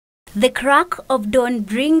The crack of dawn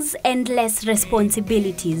brings endless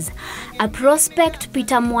responsibilities. A prospect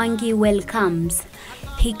Peter Mwangi welcomes.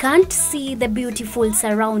 He can't see the beautiful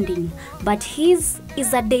surrounding, but his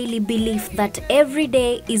is a daily belief that every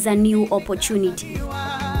day is a new opportunity.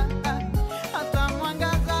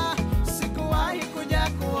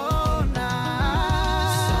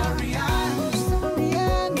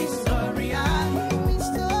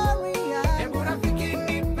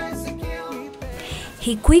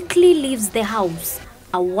 He quickly leaves the house.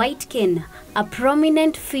 A white cane, a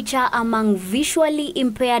prominent feature among visually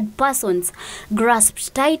impaired persons,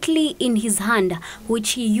 grasped tightly in his hand,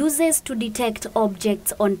 which he uses to detect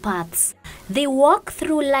objects on paths. They walk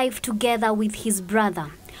through life together with his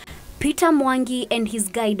brother. Peter Mwangi and his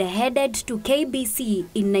guide headed to KBC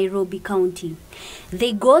in Nairobi County.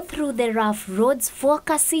 They go through the rough roads,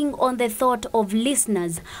 focusing on the thought of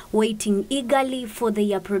listeners waiting eagerly for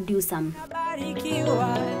their producer.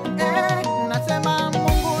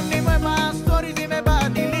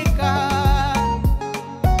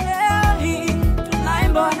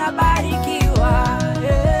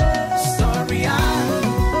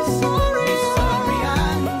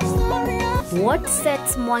 What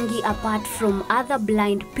sets Mwangi apart from other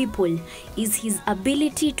blind people is his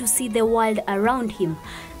ability to see the world around him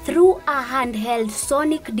through a handheld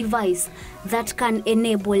sonic device that can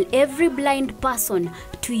enable every blind person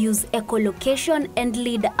to use echolocation and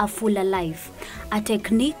lead a fuller life. A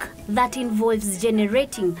technique that involves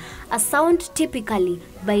generating a sound typically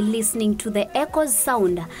by listening to the echoes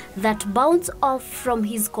sound that bounce off from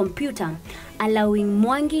his computer, allowing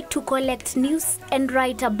Mwangi to collect news and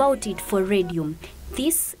write about it for radio.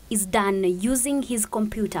 This is done using his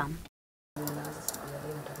computer.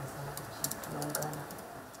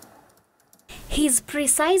 His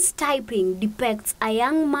precise typing depicts a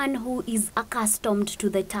young man who is accustomed to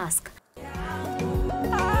the task.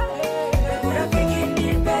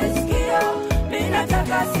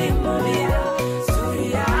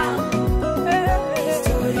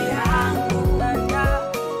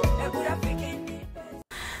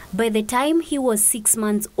 By the time he was 6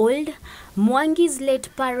 months old, Mwangi's late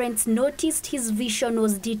parents noticed his vision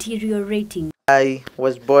was deteriorating. I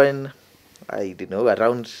was born,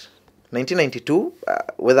 around 1992.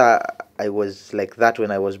 Whether I was like that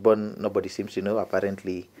when I was born, nobody seems to know.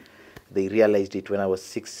 Apparently, they realized it when I was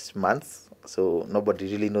 6 months. So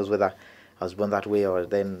nobody really knows whether I was born that way or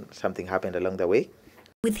then something happened along the way.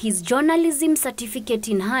 With his journalism certificate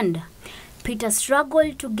in hand, Peter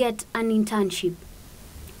struggled to get an internship.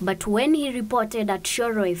 But when he reported at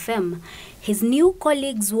Shoro FM, his new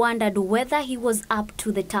colleagues wondered whether he was up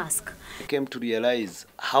to the task. He came to realize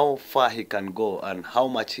how far he can go and how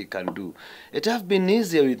much he can do. It has been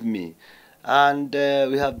easier with me, and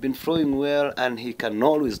we have been flowing well, and he can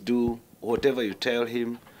always do whatever you tell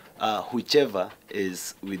him, whichever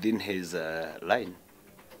is within his line.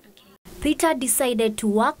 Peter decided to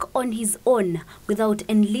work on his own without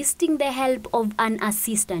enlisting the help of an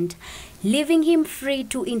assistant, leaving him free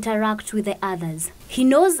to interact with the others. He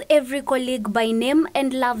knows every colleague by name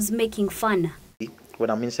and loves making fun.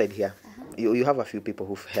 When I'm inside here, you have a few people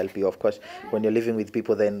who help you. Of course, when you're living with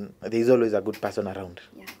people, then there's always a good person around.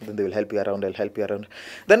 Yeah. Then they will help you around, they'll help you around.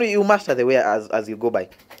 Then you master the way as you go by.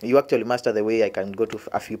 You actually master the way I can go to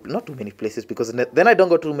a few, not too many places, because then I don't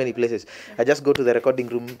go to many places. I just go to the recording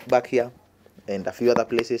room back here and a few other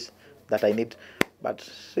places that I need. But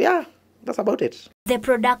yeah, that's about it. The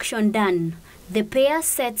production done, the pair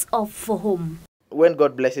sets off for home. When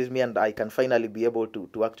God blesses me and I can finally be able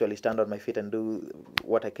to actually stand on my feet and do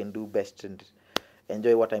what I can do best and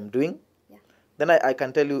enjoy what I'm doing, then I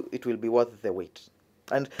can tell you it will be worth the wait.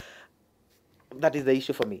 And that is the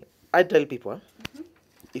issue for me. I tell people,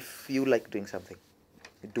 if you like doing something,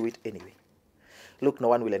 do it anyway. Look, no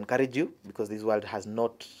one will encourage you because this world has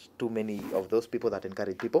not too many of those people that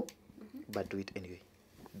encourage people, but do it anyway.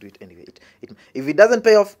 Do it anyway. If it doesn't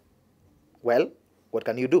pay off, well, what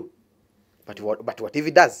can you do? But what if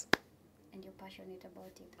it does? And you're passionate about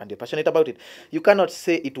it. And you're passionate about it. You cannot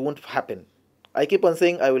say it won't happen. I keep on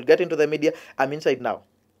saying I will get into the media. I'm inside now.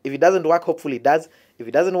 If it doesn't work, hopefully it does. If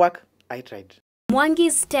it doesn't work, I tried.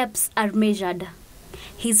 Mwangi's steps are measured.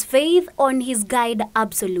 His faith on his guide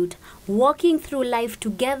absolute, walking through life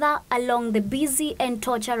together along the busy and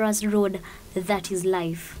torturous road that is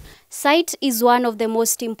life. Sight is one of the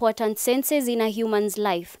most important senses in a human's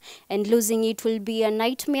life, and losing it will be a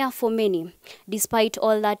nightmare for many. Despite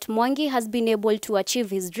all that, Mwangi has been able to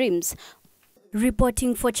achieve his dreams.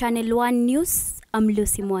 Reporting for Channel 1 News, I'm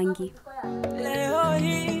Lucy Mwangi.